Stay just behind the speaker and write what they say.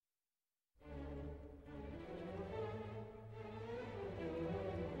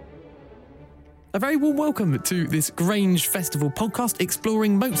A very warm welcome to this Grange Festival podcast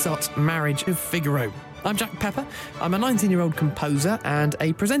exploring Mozart's Marriage of Figaro. I'm Jack Pepper. I'm a 19-year-old composer and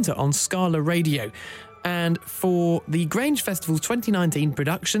a presenter on Scala Radio. And for the Grange Festival's 2019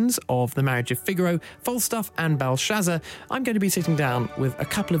 productions of The Marriage of Figaro, Falstaff and Belshazzar, I'm going to be sitting down with a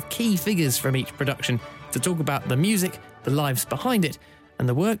couple of key figures from each production to talk about the music, the lives behind it, and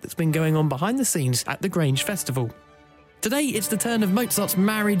the work that's been going on behind the scenes at the Grange Festival. Today, it's the turn of Mozart's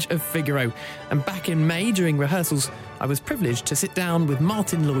Marriage of Figaro, and back in May, during rehearsals, I was privileged to sit down with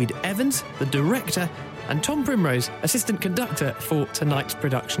Martin Lloyd Evans, the director, and Tom Primrose, assistant conductor for tonight's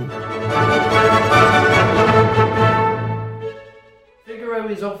production. Figaro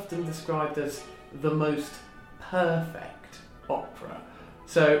is often described as the most perfect opera.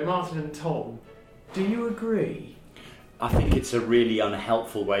 So, Martin and Tom, do you agree? I think it's a really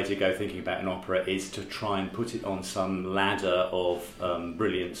unhelpful way to go thinking about an opera is to try and put it on some ladder of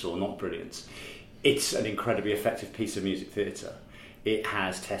brilliance or not brilliance. It's an incredibly effective piece of music theatre. It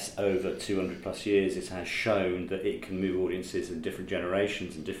has tested over 200 plus years. It has shown that it can move audiences in different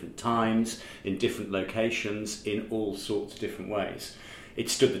generations, in different times, in different locations, in all sorts of different ways. It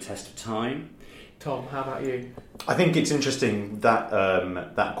stood the test of time. Tom, how about you? I think it's interesting that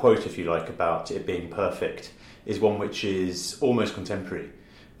that quote, if you like, about it being perfect is one which is almost contemporary.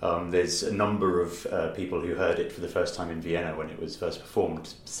 There's a number of people who heard it for the first time in Vienna when it was first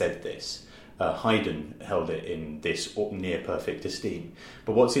performed said this. Haydn held it in this near perfect esteem.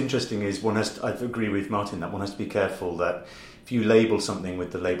 But what's interesting is I agree with Martin that one has to be careful that if you label something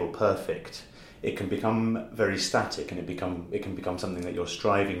with the label perfect, it can become very static and it can become something that you're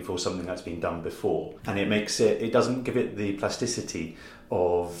striving for, something that's been done before. And it doesn't give it the plasticity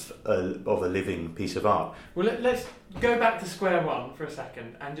of a living piece of art. Well, let's go back to square one for a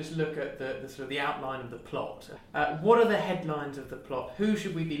second and just look at the sort of the outline of the plot. What are the headlines of the plot? Who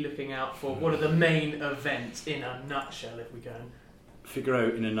should we be looking out for? What are the main events in a nutshell, if we go?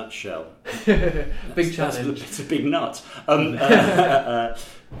 Figaro in a nutshell. Big challenge. It's a big nut.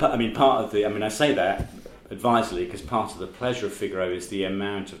 But I mean, I say that advisedly because part of the pleasure of Figaro is the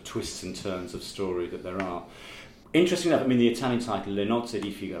amount of twists and turns of story that there are. Interesting enough, the Italian title, Le Nozze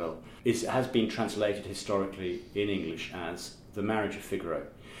di Figaro, has been translated historically in English as The Marriage of Figaro.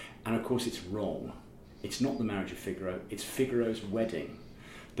 And of course it's wrong. It's not The Marriage of Figaro, it's Figaro's wedding.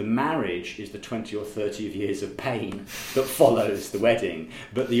 The marriage is the 20 or 30 years of pain that follows the wedding.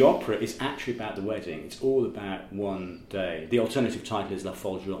 But the opera is actually about the wedding. It's all about one day. The alternative title is La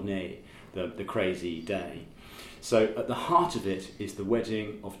Folle Journée, the crazy day. So at the heart of it is the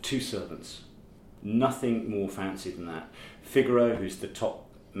wedding of two servants. Nothing more fancy than that. Figaro, who's the top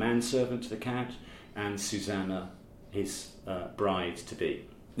manservant to the Count, and Susanna, his bride-to-be.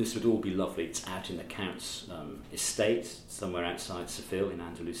 This would all be lovely. It's out in the Count's estate, somewhere outside Seville in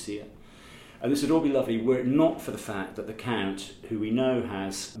Andalusia. And this would all be lovely were it not for the fact that the Count, who we know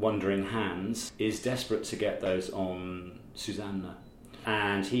has wandering hands, is desperate to get those on Susanna.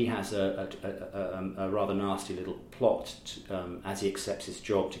 And he has a rather nasty little plot as he accepts his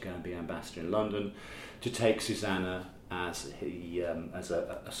job to go and be ambassador in London, to take Susanna as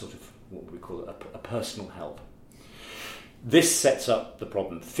a sort of what we call a personal help. This sets up the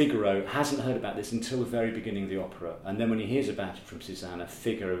problem. Figaro hasn't heard about this until the very beginning of the opera, and then when he hears about it from Susanna,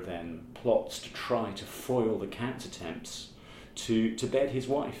 Figaro then plots to try to foil the Count's attempts to bed his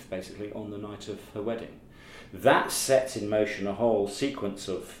wife, basically, on the night of her wedding. That sets in motion a whole sequence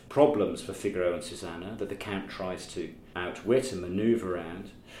of problems for Figaro and Susanna that the Count tries to outwit and manoeuvre around.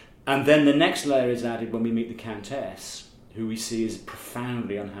 And then the next layer is added when we meet the Countess, who we see as a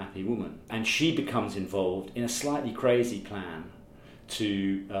profoundly unhappy woman. And she becomes involved in a slightly crazy plan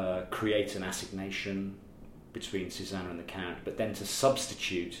to create an assignation between Susanna and the Count, but then to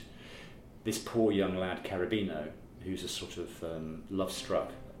substitute this poor young lad, Cherubino, who's a sort of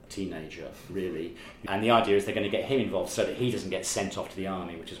love-struck teenager, really. And the idea is they're going to get him involved so that he doesn't get sent off to the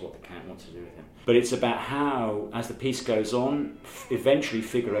army, which is what the Count wants to do with him. But it's about how, as the piece goes on, eventually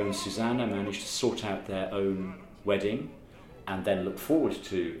Figaro and Susanna manage to sort out their own wedding and then look forward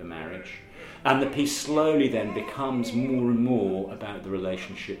to a marriage. And the piece slowly then becomes more and more about the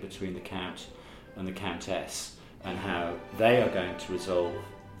relationship between the Count and the Countess and how they are going to resolve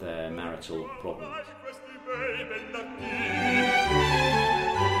their marital problems.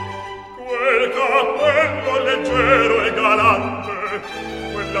 Quel cappello leggero e galante,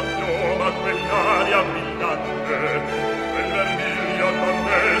 quella piuma, quell'aria brillante, quel vermiglio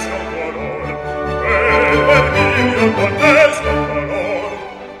tondesco color, quel vermiglio tondesco color.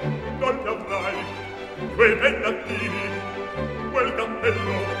 Non ti avrai quei pennattini, quel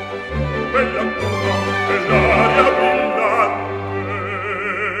cappello, quella piuma, quell'aria brillante.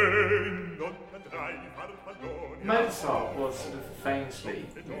 Non ti Mozart was sort of famously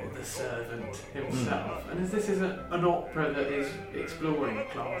the servant himself, and as this is an opera that is exploring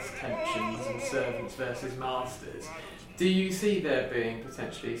class tensions and servants versus masters, do you see there being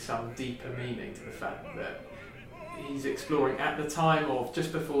potentially some deeper meaning to the fact that he's exploring at the time of,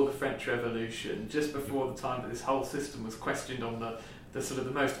 just before the French Revolution, just before the time that this whole system was questioned on the sort of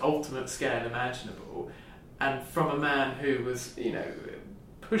the most ultimate scale imaginable, and from a man who was,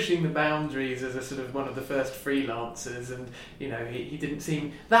 pushing the boundaries as a sort of one of the first freelancers, and he didn't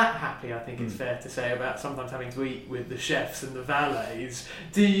seem that happy, I think it's fair to say, about sometimes having to eat with the chefs and the valets.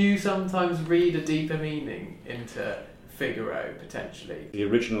 Do you sometimes read a deeper meaning into Figaro, potentially? The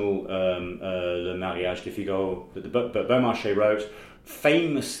original Le Mariage de Figaro that Beaumarchais wrote,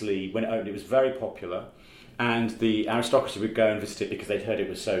 famously, when it opened, it was very popular, and the aristocracy would go and visit it because they'd heard it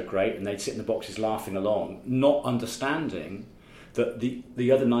was so great, and they'd sit in the boxes laughing along, not understanding that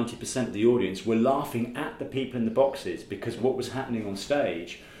the other 90% of the audience were laughing at the people in the boxes, because what was happening on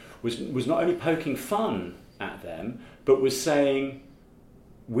stage was not only poking fun at them, but was saying,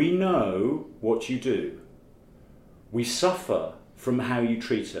 we know what you do. We suffer from how you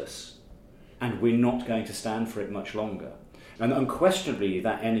treat us, and we're not going to stand for it much longer. And unquestionably,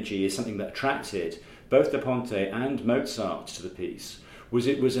 that energy is something that attracted both Da Ponte and Mozart to the piece.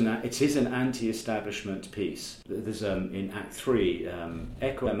 It is an anti-establishment piece. There's in Act 3,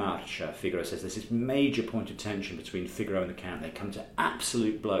 Ecco la marcia, Figaro says there's this major point of tension between Figaro and the Count. They come to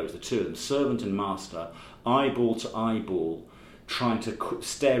absolute blows, the two of them, servant and master, eyeball to eyeball, trying to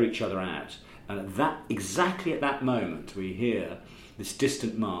stare each other out. And exactly at that moment, we hear this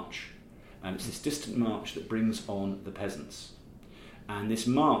distant march. And it's this distant march that brings on the peasants. And this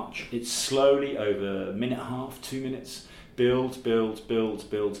march, it's slowly over a minute and a half, 2 minutes, builds,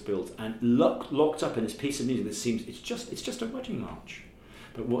 and locked up in this piece of music that seems it's just a wedding march.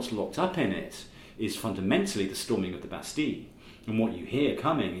 But what's locked up in it is fundamentally the storming of the Bastille. And what you hear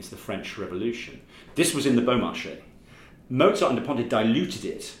coming is the French Revolution. This was in the Beaumarchais. Mozart and Da Ponte diluted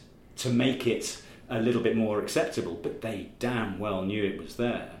it to make it a little bit more acceptable, but they damn well knew it was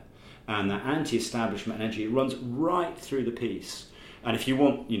there. And that anti-establishment energy, it runs right through the piece. And if you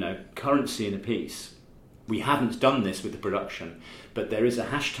want, currency in a piece, we haven't done this with the production, but there is a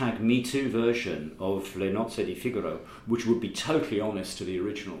 #MeToo version of Le Nozze di Figaro, which would be totally honest to the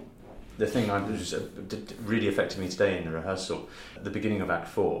original. The thing that really affected me today in the rehearsal, at the beginning of Act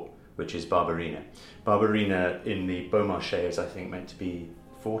 4, which is Barberina. Barberina in the Beaumarchais is, I think, meant to be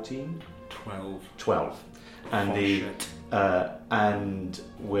 14? 12. And and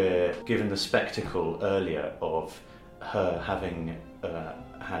we're given the spectacle earlier of her having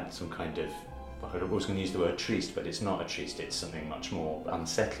had some kind of, I was going to use the word triste, but it's not a triste, it's something much more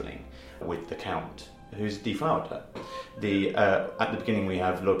unsettling with the Count, who's deflowered her. At the beginning we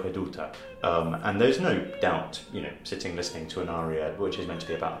have L'ho perduta, and there's no doubt, sitting listening to an aria which is meant to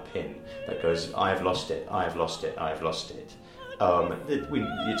be about a pin that goes, I have lost it, I have lost it, I have lost it.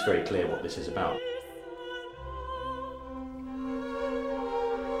 It's very clear what this is about.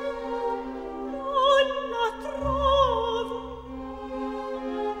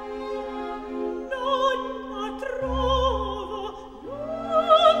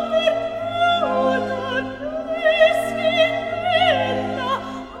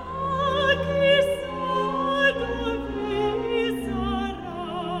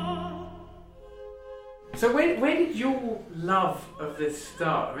 So where did your love of this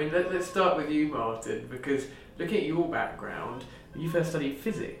start? I mean, let's start with you, Martin, because looking at your background, you first studied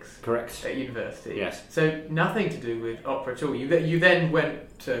physics. Correct. At university. Yes. So nothing to do with opera at all. You then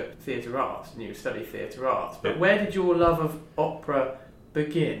went to theatre arts and you studied theatre arts. But where did your love of opera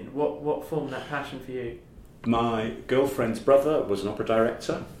begin? What formed that passion for you? My girlfriend's brother was an opera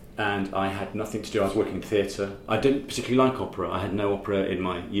director, and I had nothing to do. I was working in theatre. I didn't particularly like opera. I had no opera in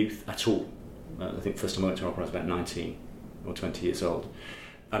my youth at all. I think first time I went to opera I was about 19 or 20 years old.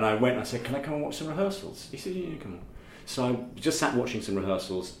 And I went and I said, can I come and watch some rehearsals? He said, yeah, come on. So I just sat watching some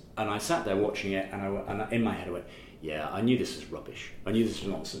rehearsals, and I sat there watching it, and in my head I went, yeah, I knew this was rubbish. I knew this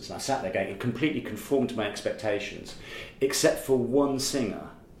was nonsense. And I sat there going, it completely conformed to my expectations, except for one singer,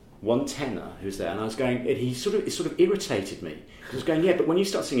 one tenor who's there. And I was going, it sort of irritated me. I was going, yeah, but when you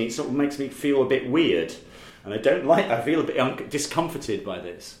start singing, it sort of makes me feel a bit weird. And I feel a bit discomforted by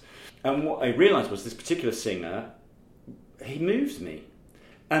this. And what I realised was this particular singer, he moved me.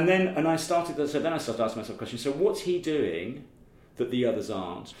 And then I started to ask myself questions. So what's he doing that the others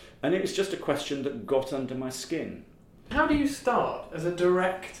aren't? And it was just a question that got under my skin. How do you start as a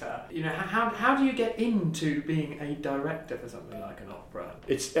director? You know, how do you get into being a director for something like an opera?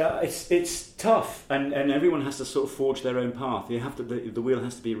 It's tough, and everyone has to sort of forge their own path. The wheel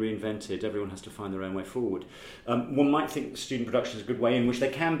has to be reinvented. Everyone has to find their own way forward. One might think student production is a good way in, which they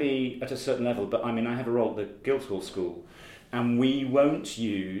can be at a certain level. But I mean, I have a role at the Guildhall School, and we won't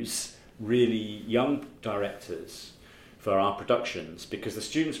use really young directors for our productions because the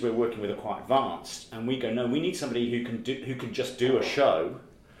students we're working with are quite advanced, and we go, no, we need somebody who can just do a show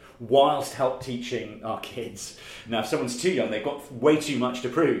whilst help teaching our kids. Now, if someone's too young, they've got way too much to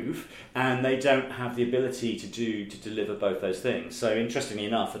prove, and they don't have the ability to deliver both those things. So, interestingly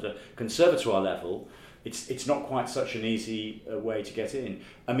enough, at a conservatoire level, it's not quite such an easy way to get in.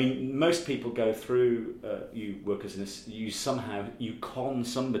 I mean, most people go through, you work as you con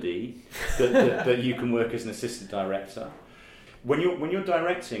somebody that you can work as an assistant director. When you're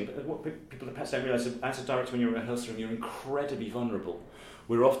directing, what people perhaps don't realise, as a director when you're in a rehearsal room, you're incredibly vulnerable.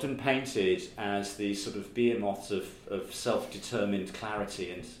 We're often painted as these sort of behemoths of self-determined clarity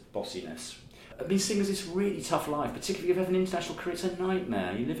and bossiness. I mean, singers, it's a really tough life, particularly if you have an international career. It's a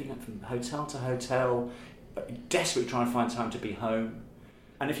nightmare. You're living from hotel to hotel, desperately trying to find time to be home.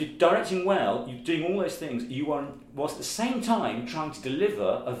 And if you're directing well, you're doing all those things, you are, whilst at the same time trying to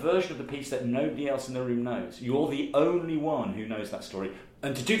deliver a version of the piece that nobody else in the room knows. You're the only one who knows that story.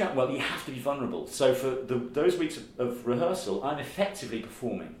 And to do that well, you have to be vulnerable. So for those weeks of rehearsal, I'm effectively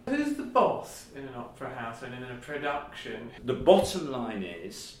performing. Who's the boss in an opera house and in a production? The bottom line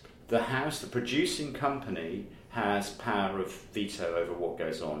is, the producing company has power of veto over what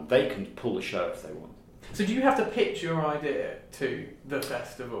goes on. They can pull the show if they want. So do you have to pitch your idea to the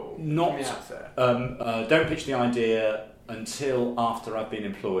festival from the outset? Don't pitch the idea until after I've been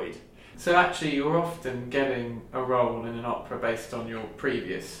employed. So actually you're often getting a role in an opera based on your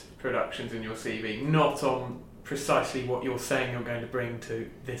previous productions in your CV, not on precisely what you're saying you're going to bring to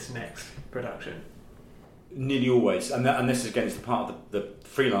this next production. Nearly always, and this again is the part of the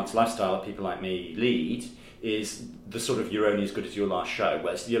freelance lifestyle that people like me lead, is the sort of you're only as good as your last show,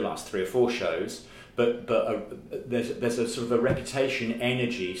 where it's your last 3 or 4 shows, but there's a sort of a reputation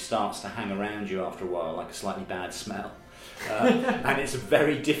energy starts to hang around you after a while, like a slightly bad smell, and it's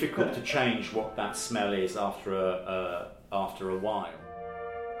very difficult to change what that smell is after a while.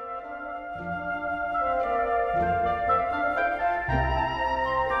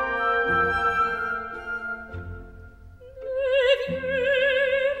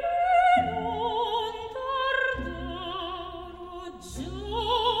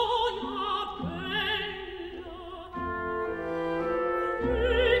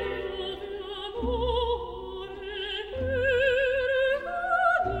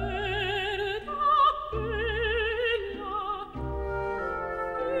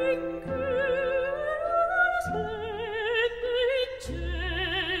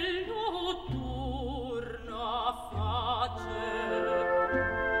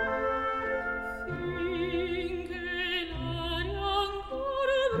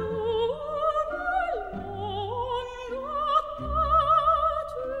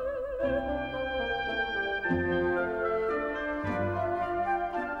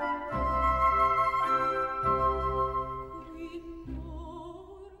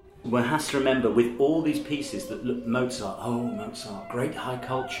 One has to remember, with all these pieces that look Mozart, great high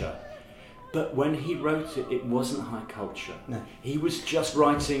culture. But when he wrote it, it wasn't high culture. No. He was just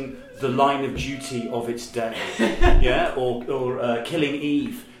writing the line of duty of its day, yeah, or Killing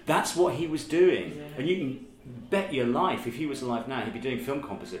Eve. That's what he was doing. Yeah. And you can bet your life, if he was alive now, he'd be doing film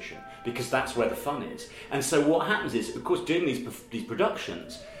composition, because that's where the fun is. And so what happens is, of course, doing these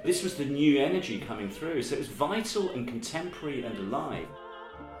productions, this was the new energy coming through. So it was vital and contemporary and alive.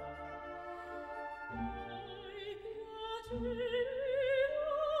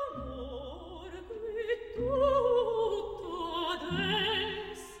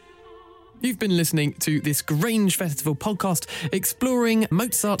 You've been listening to this Grange Festival podcast exploring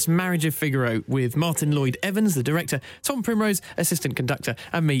Mozart's Marriage of Figaro with Martin Lloyd-Evans, the director, Tom Primrose, assistant conductor,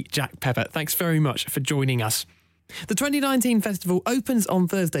 and me, Jack Pepper. Thanks very much for joining us. The 2019 festival opens on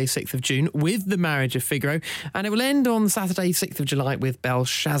Thursday, 6th of June with The Marriage of Figaro, and it will end on Saturday, 6th of July with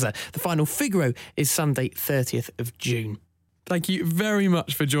Belshazzar. The final Figaro is Sunday, 30th of June. Thank you very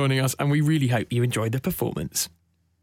much for joining us, and we really hope you enjoyed the performance.